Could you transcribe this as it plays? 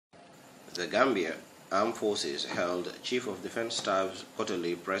The Gambia Armed Forces held Chief of Defense Staff's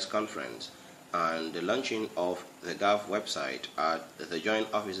quarterly press conference and the launching of the GAF website at the Joint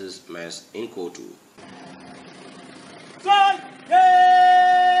Officers Mess in Kotu.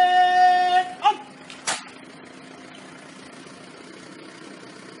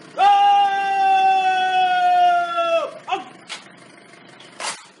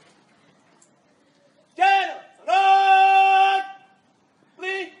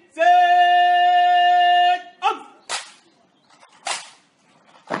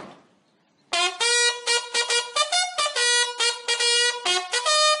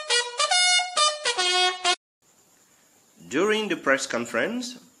 During the press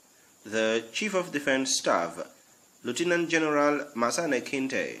conference, the Chief of Defense Staff, Lieutenant General Masane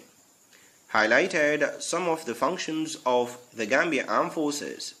Kinte, highlighted some of the functions of the Gambia Armed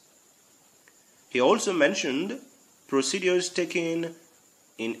Forces. He also mentioned procedures taken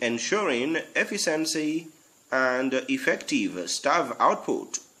in ensuring efficiency and effective staff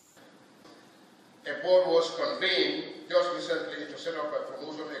output. A board was convened just recently to set up a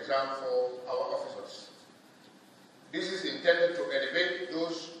promotion exam for our officers. This is intended to elevate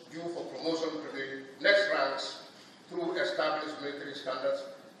those due for promotion to the next ranks through established military standards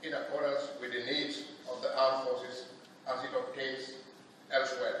in accordance with the needs of the armed forces as it obtains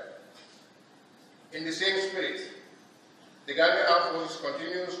elsewhere. In the same spirit, the Gambia Armed Forces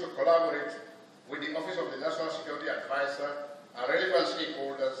continues to collaborate with the Office of the National Security Advisor and relevant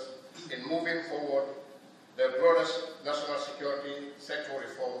stakeholders in moving forward the broadest national security sector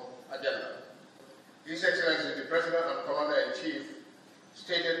reform agenda. His Excellency the President and Commander-in-Chief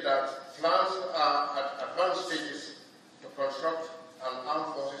stated that plans are at advanced stages to construct an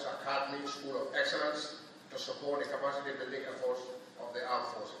Armed Forces Academy School of Excellence to support the capacity building efforts of the Armed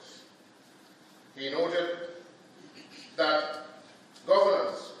Forces. He noted that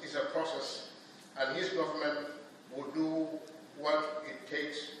governance is a process and his government will do what it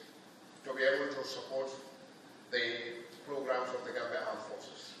takes to be able to support the programs of the Gambia Armed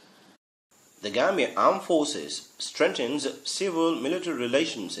Forces. The Gambia Armed Forces strengthens civil-military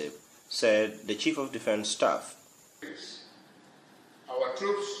relationship, said the Chief of Defense Staff. Our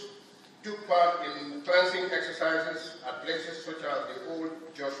troops took part in cleansing exercises at places such as the old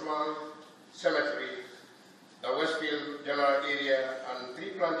Joshua Cemetery, the Westfield General Area, and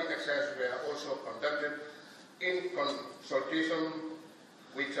tree planting exercises were also conducted in consultation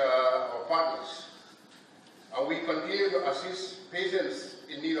with our partners. And we continue to assist patients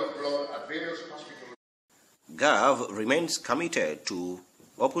in need of blood at various hospitals. GAV remains committed to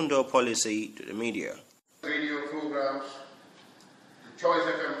open door policy to the media. Radio programs, Choice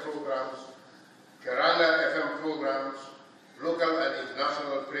FM programs, Keranga FM programs, local and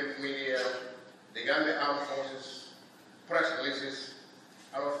international print media, the Gambia Armed Forces press releases,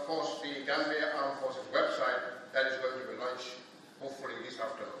 and of course the Gambia Armed Forces website that is going to be launched hopefully this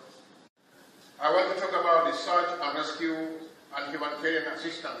afternoon. I want to talk about the search and rescue and humanitarian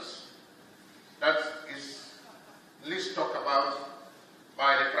assistance that is least talked about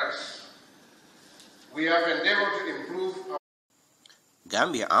by the press. We have endeavored to improve our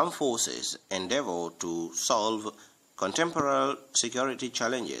Gambia Armed Forces endeavor to solve contemporary security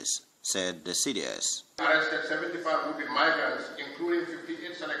challenges, said the CDS. Arrested 75 would-be migrants, including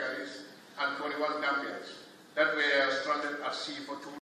 58 Senegalese and 21 Gambians, that were stranded at sea for 2